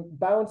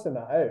balancing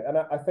that out. And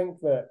I think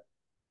that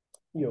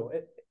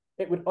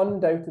it would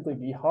undoubtedly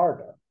be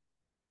harder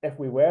if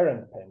we were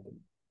independent,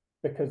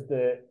 because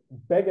the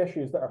big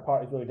issues that our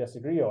parties really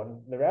disagree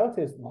on, the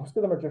reality is most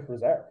of them are just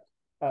reserved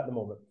at the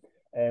moment.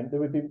 There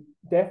would be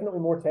definitely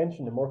more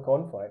tension and more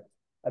conflict,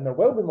 and there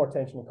will be more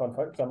tension and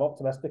conflict, because I'm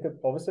optimistic,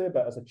 obviously,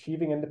 about us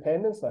achieving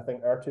independence. And I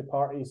think our two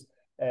parties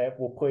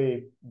will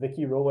play the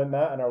key role in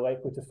that and are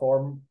likely to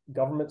form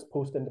governments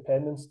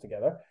post-independence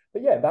together.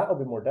 But yeah, that'll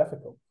be more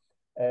difficult.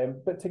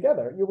 But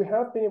together, we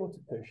have been able to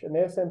push, and the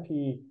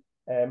SNP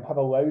have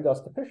allowed us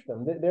to push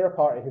them. They're a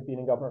party who've been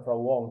in government for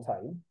a long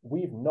time.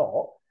 We've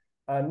not.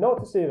 And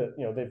not to say that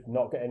they've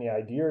not got any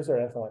ideas or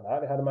anything like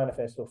that. They had a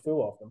manifesto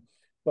full of them.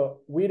 But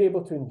we're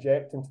able to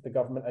inject into the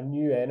government a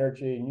new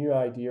energy, new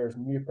ideas,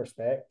 new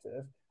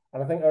perspective.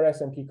 And I think our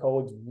SNP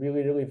colleagues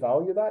really, really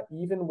value that,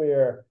 even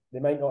where they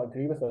might not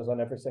agree with us on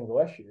every single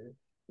issue.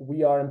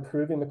 We are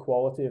improving the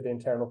quality of the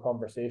internal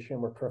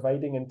conversation. We're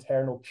providing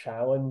internal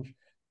challenge,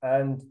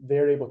 and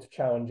they're able to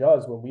challenge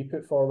us when we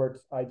put forward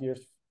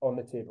ideas on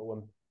the table.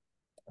 And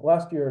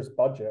last year's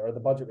budget, or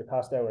the budget we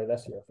passed earlier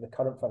this year for the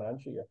current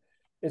financial year,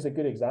 is a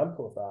good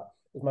example of that.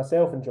 It was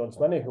myself and John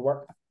Swinney who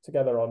worked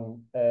together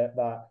on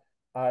that.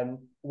 And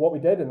what we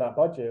did in that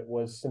budget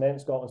was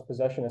cement Scotland's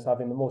position as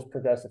having the most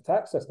progressive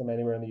tax system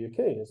anywhere in the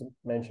UK. As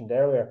mentioned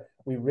earlier,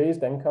 we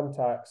raised income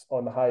tax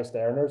on the highest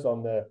earners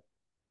on the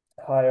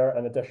higher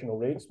and additional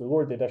rates. We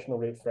lowered the additional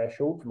rate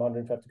threshold from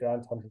 150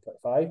 grand to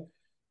 125.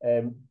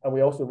 And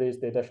we also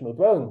raised the additional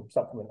dwelling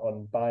supplement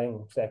on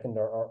buying second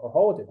or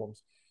holiday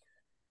homes.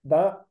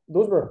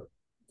 Those were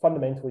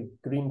fundamentally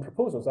green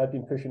proposals. I've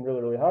been pushing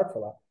really, really hard for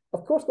that.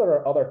 Of course, there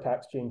are other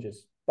tax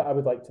changes that I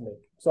would like to make.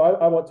 So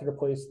I want to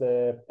replace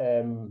the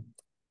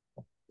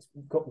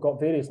got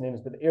various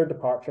names, but the air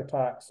departure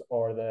tax,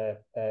 or the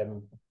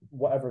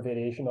whatever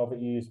variation of it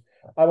you use.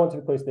 I want to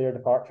replace the air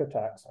departure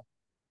tax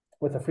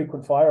with a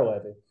frequent flyer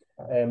levy,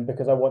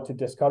 because I want to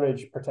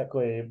discourage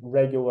particularly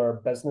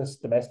regular business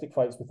domestic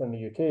flights within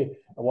the UK.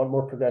 I want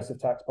more progressive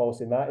tax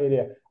policy in that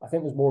area. I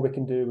think there's more we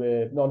can do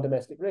with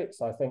non-domestic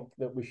rates. I think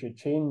that we should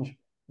change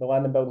the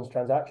land and buildings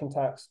transaction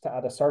tax to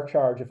add a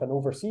surcharge if an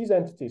overseas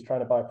entity is trying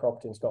to buy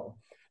property in Scotland.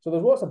 So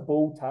there's lots of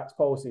bold tax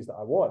policies that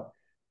I want.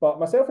 But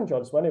myself and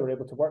John Swinney were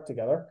able to work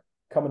together,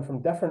 coming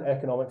from different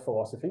economic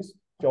philosophies.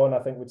 John, I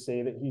think, would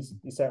say that he's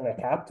certainly a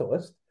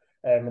capitalist,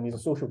 and he's a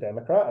social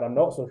democrat, and I'm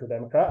not a social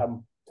democrat.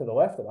 I'm to the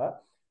left of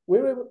that. We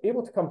were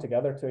able to come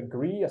together to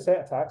agree a set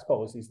of tax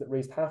policies that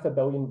raised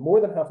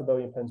more than £500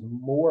 million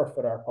more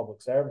for our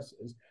public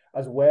services,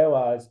 as well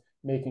as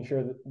making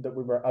sure that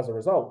we were, as a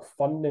result,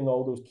 funding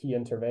all those key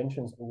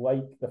interventions,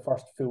 like the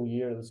first full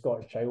year of the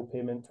Scottish Child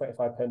Payment,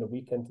 £25 a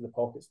week into the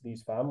pockets of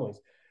these families.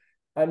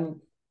 And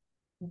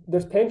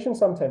there's tension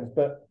sometimes,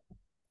 but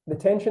the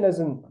tension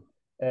isn't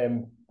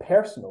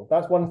personal.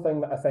 That's one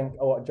thing that I think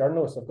a lot of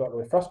journalists have got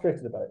really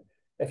frustrated about.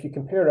 If you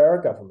compare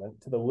our government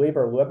to the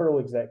Labour Liberal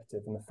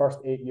executive in the first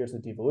 8 years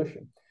of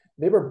devolution,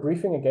 they were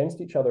briefing against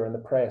each other in the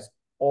press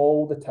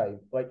all the time.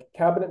 Like,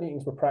 cabinet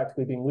meetings were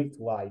practically being leaked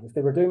live. If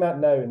they were doing that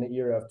now in the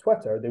era of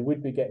Twitter, they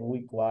would be getting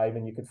leaked live,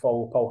 and you could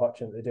follow Paul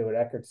Hutchin at the Daily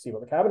Record to see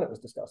what the cabinet was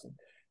discussing.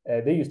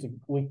 They used to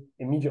leak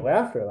immediately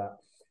after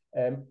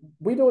that.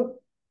 We don't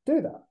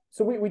do that.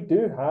 So we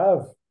do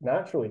have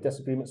naturally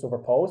disagreements over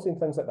policy and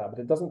things like that, but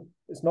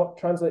it's not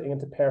translating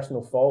into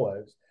personal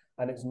fallouts,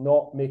 and it's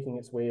not making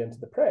its way into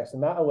the press.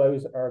 And that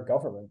allows our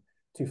government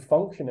to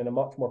function in a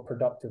much more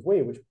productive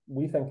way, which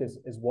we think is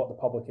what the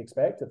public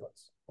expect of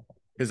us.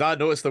 Because I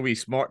noticed a wee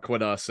smirk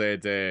when I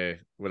said the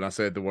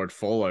word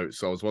fallout,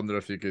 so I was wondering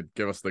if you could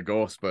give us the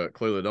goss, but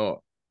clearly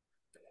not.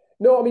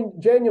 No, I mean,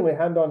 genuinely,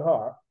 hand on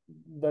heart,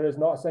 there is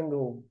not a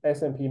single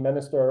SNP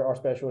minister or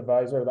special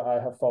advisor that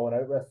I have fallen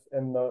out with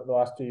in the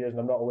last 2 years, and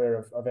I'm not aware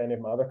of any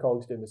of my other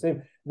colleagues doing the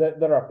same.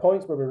 There are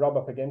points where we rub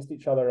up against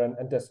each other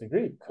and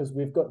disagree, because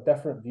we've got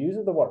different views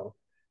of the world.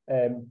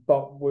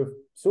 But we've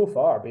so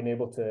far been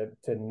able to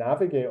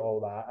navigate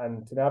all that,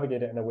 and to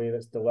navigate it in a way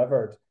that's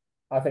delivered,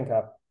 I think,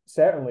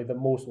 certainly the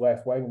most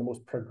left-wing, the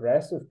most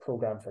progressive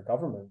programme for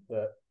government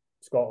that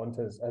Scotland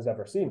has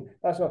ever seen.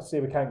 That's not to say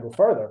we can't go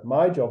further.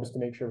 My job is to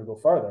make sure we go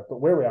further.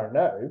 But where we are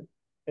now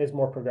is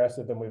more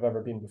progressive than we've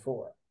ever been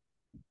before.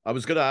 I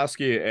was going to ask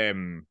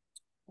you,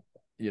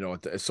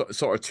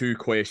 sort of two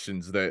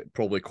questions that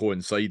probably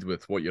coincide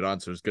with what your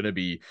answer is going to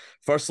be.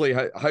 Firstly,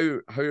 how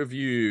have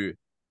you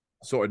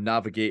sort of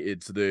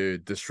navigated the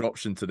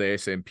disruption to the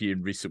SNP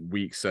in recent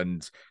weeks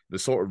and the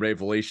sort of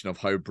revelation of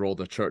how broad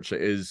a church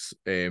it is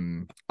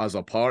as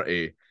a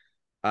party.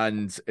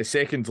 And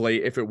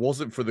secondly, if it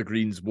wasn't for the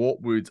Greens,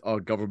 what would our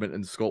government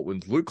in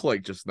Scotland look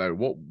like just now?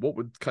 What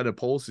would kind of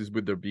policies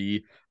would there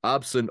be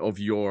absent of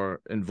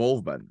your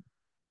involvement?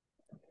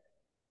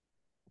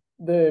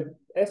 The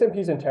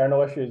SNP's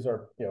internal issues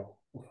are,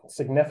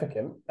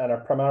 significant and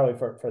are primarily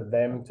for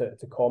them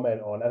to comment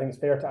on. I think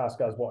it's fair to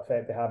ask us what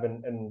effect they have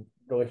in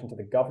relation to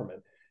the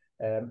government.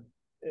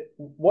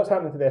 What's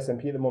happening to the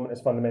SNP at the moment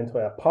is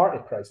fundamentally a party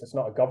crisis,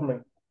 not a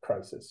government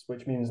crisis,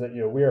 which means that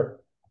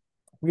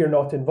we are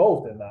not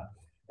involved in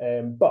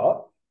that.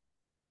 But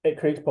it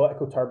creates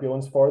political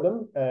turbulence for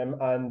them,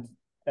 and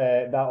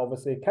that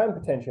obviously can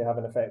potentially have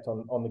an effect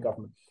on the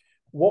government.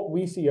 What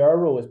we see our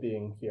role as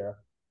being here,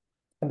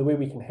 and the way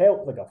we can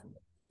help the government,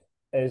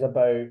 is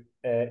about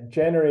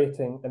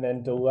generating and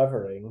then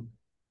delivering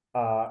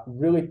a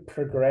really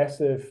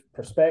progressive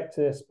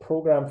prospectus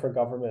program for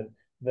government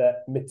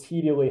that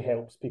materially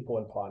helps people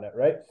and planet,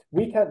 right?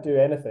 We can't do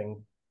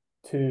anything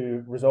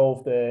to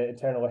resolve the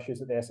internal issues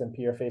that the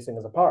SNP are facing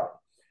as a party.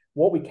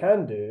 What we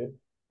can do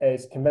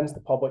is convince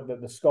the public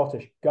that the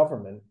Scottish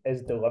government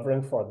is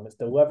delivering for them. It's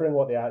delivering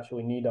what they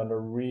actually need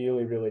under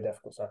really, really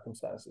difficult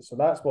circumstances. So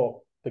that's what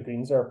the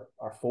Greens are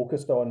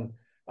focused on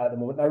at the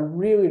moment. I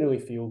really, really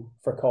feel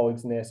for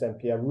colleagues in the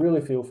SNP. I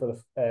really feel for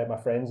my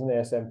friends in the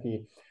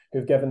SNP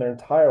who've given their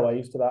entire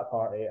lives to that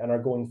party and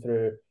are going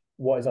through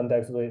what is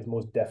undoubtedly its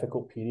most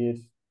difficult period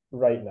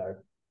right now.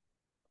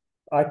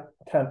 I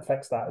can't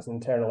fix that as an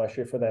internal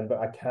issue for them, but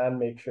I can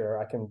make sure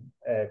I can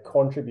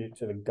contribute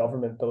to the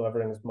government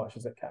delivering as much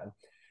as it can.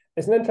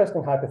 It's an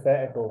interesting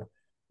hypothetical.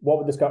 What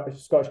would the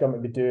Scottish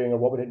government be doing, or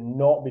what would it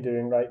not be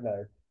doing right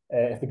now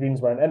if the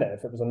Greens weren't in it,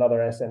 if it was another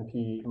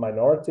SNP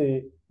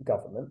minority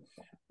government?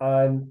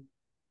 And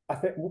I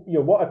think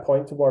what I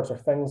point towards are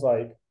things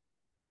like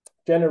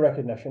gender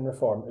recognition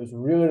reform. It was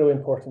really, really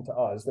important to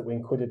us that we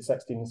included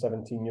 16 and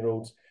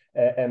 17-year-olds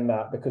in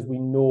that, because we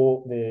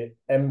know the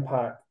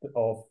impact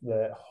of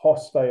the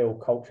hostile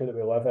culture that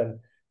we live in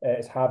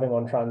is having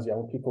on trans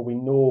young people. We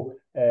know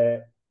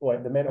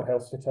like the mental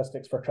health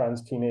statistics for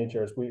trans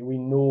teenagers. We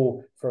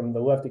know from the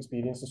lived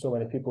experience of so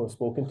many people who've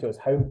spoken to us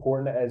how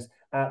important it is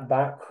at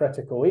that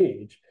critical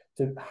age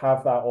to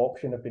have that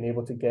option of being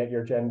able to get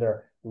your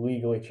gender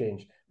legally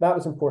changed. That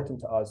was important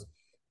to us.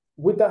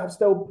 Would that have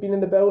still been in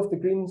the bill if the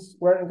Greens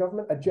weren't in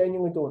government? I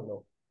genuinely don't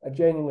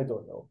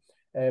know.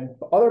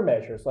 But other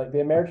measures like the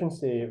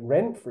emergency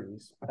rent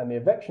freeze and the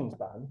evictions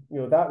ban,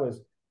 that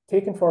was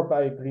taken forward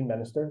by a Green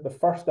minister, the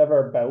first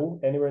ever bill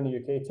anywhere in the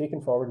UK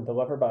taken forward and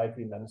delivered by a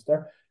Green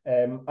minister.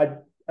 I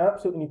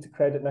absolutely need to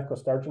credit Nicola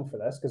Sturgeon for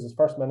this, because as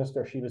First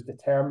Minister, she was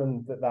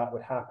determined that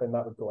would happen,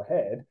 that would go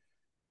ahead.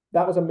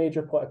 That was a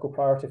major political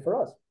priority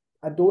for us.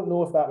 I don't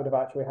know if that would have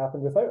actually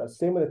happened without us.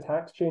 Same with the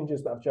tax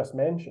changes that I've just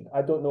mentioned.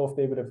 I don't know if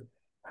they would have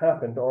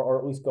happened or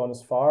at least gone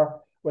as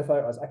far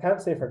without us. I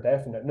can't say for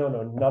definite, no,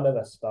 none of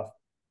this stuff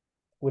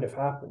would have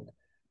happened.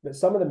 But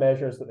some of the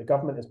measures that the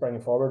government is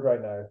bringing forward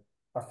right now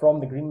are from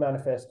the Green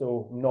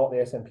Manifesto, not the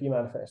SNP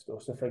manifesto.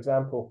 So, for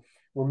example,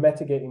 we're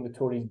mitigating the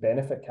Tories'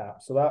 benefit cap.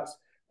 So that's,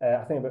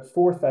 I think, about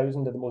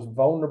 4,000 of the most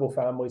vulnerable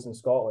families in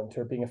Scotland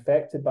who are being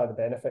affected by the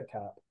benefit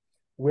cap.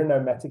 We're now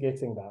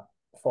mitigating that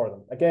for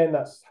them. Again,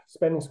 that's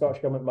spending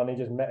Scottish Government money,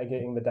 just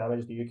mitigating the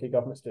damage the UK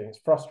government's doing. It's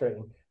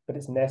frustrating, but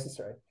it's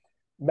necessary.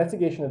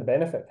 Mitigation of the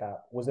benefit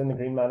cap was in the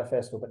Green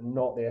Manifesto, but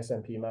not the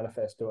SNP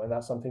manifesto. And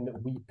that's something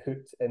that we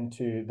put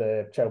into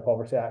the Child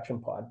Poverty Action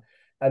Plan.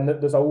 And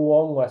there's a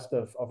long list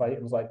of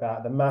items like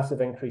that. The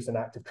massive increase in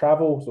active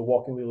travel, so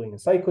walking, wheeling,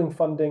 and cycling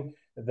funding,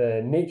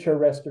 the Nature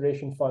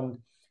Restoration Fund.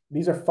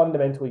 These are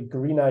fundamentally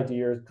green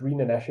ideas,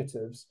 green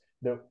initiatives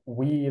that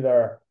we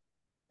either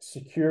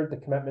secured the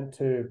commitment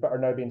to, but are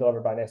now being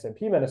delivered by an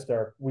SNP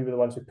minister. We were the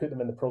ones who put them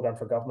in the programme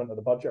for government or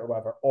the budget or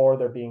whatever, or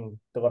they're being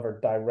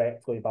delivered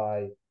directly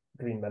by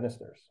Green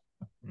ministers.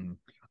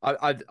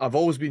 I've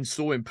always been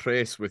so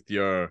impressed with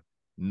your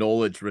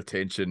knowledge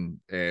retention,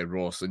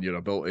 Ross, and your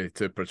ability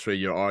to portray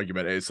your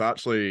argument.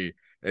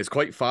 It's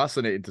quite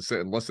fascinating to sit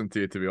and listen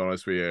to you, to be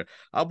honest with you.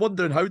 I'm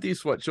wondering, how do you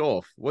switch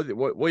off? What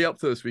are you up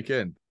to this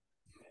weekend?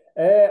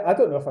 I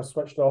don't know if I've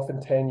switched off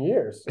in 10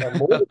 years or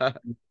more.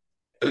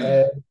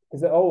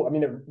 This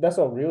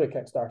all really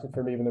kick-started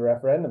for me when the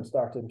referendum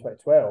started in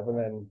 2012 and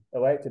then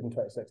elected in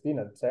 2016.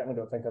 I certainly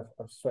don't think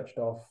I've switched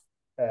off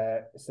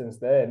since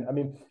then.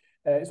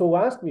 So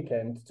last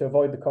weekend, to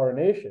avoid the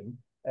coronation,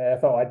 I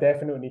thought I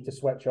definitely need to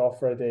switch off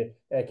for a day.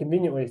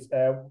 Conveniently,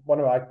 one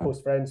of my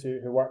close friends who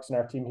works in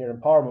our team here in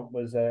Parliament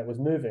was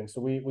moving,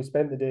 so we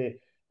spent the day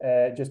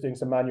just doing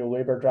some manual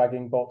labour,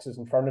 dragging boxes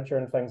and furniture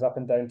and things up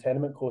and down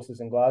tenement closes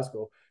in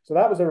Glasgow. So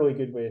that was a really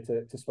good way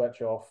to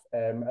switch off.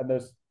 And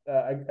there's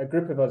a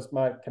group of us,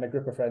 my kind of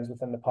group of friends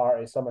within the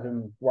party, some of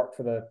whom work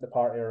for the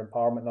party or in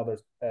Parliament, and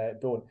others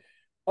don't.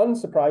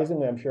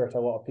 Unsurprisingly, I'm sure to a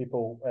lot of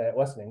people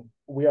listening,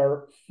 we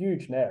are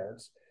huge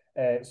nerds.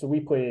 So we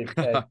play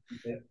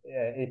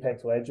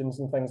Apex Legends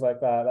and things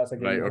like that. That's a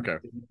game right, okay.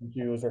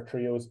 duos or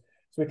trios.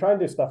 So we try and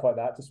do stuff like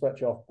that to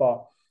switch off,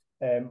 but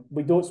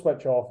we don't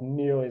switch off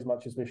nearly as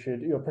much as we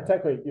should.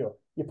 Particularly,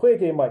 you play a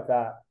game like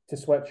that to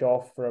switch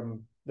off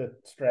from the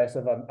stress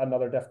of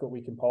another difficult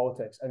week in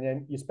politics, and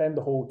then you spend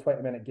the whole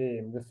 20-minute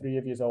game, the three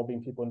of you all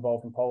being people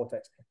involved in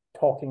politics,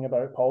 talking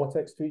about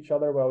politics to each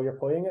other while you're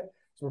playing it.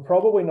 So we're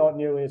probably not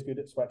nearly as good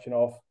at switching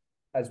off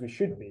as we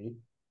should be.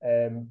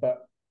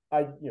 But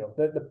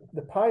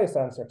the pious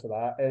answer to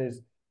that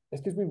is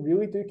it's because we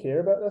really do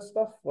care about this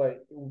stuff. Like,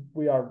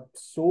 we are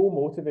so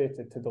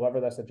motivated to deliver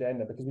this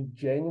agenda because we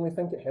genuinely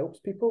think it helps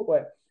people.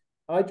 Like,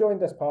 I joined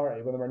this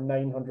party when there were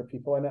 900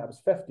 people in it. I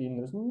was 15.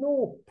 There was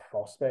no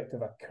prospect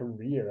of a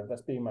career of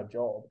this being my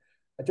job.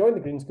 I joined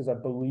the Greens because I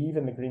believe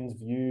in the Greens'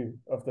 view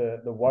of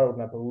the world,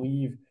 and I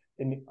believe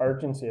in the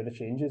urgency of the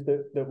changes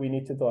that we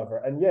need to deliver.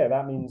 And yeah,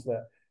 that means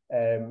that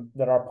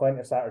there are plenty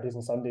of Saturdays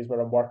and Sundays where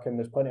I'm working.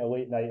 There's plenty of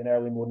late night and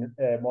early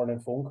morning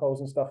phone calls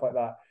and stuff like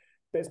that.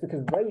 But it's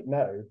because right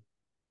now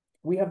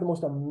we have the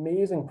most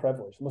amazing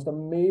privilege, the most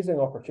amazing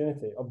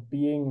opportunity of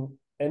being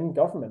in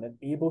government and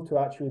able to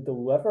actually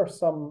deliver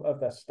some of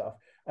this stuff.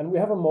 And we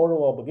have a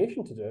moral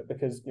obligation to do it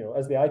because,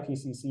 as the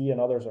IPCC and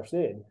others are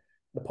saying,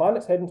 the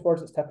planet's heading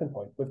towards its tipping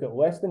point. We've got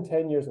less than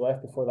 10 years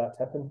left before that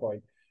tipping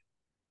point.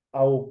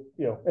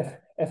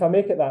 If I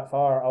make it that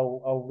far,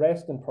 I'll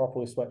rest and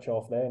properly switch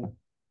off then.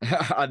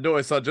 I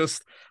noticed I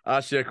just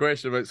asked you a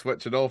question about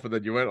switching off, and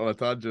then you went on a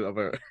tangent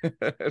about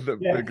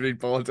the green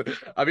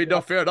politics. I mean,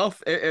 no, fair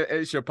enough.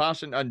 It's your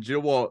passion, and do you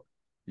know what?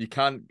 You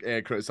can't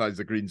criticize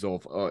the Greens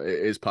of.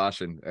 It is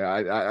passion.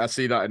 I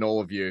see that in all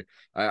of you.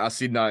 I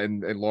seen that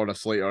in Lorna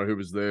Slater, who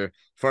was the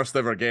first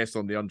ever guest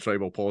on the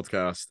Untribal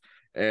podcast.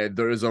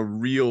 There is a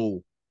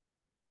real,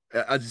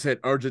 as you said,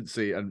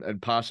 urgency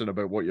and passion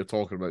about what you're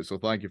talking about. So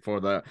thank you for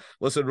that.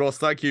 Listen, Ross,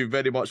 thank you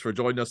very much for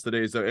joining us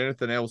today. Is there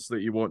anything else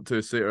that you want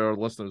to say to our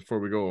listeners before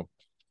we go?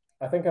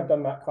 I think I've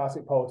done that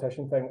classic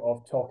politician thing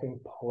of talking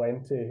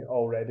plenty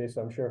already,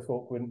 so I'm sure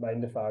folk wouldn't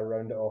mind if I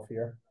round it off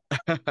here.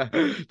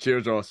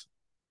 Cheers, Ross.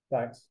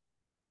 Thanks.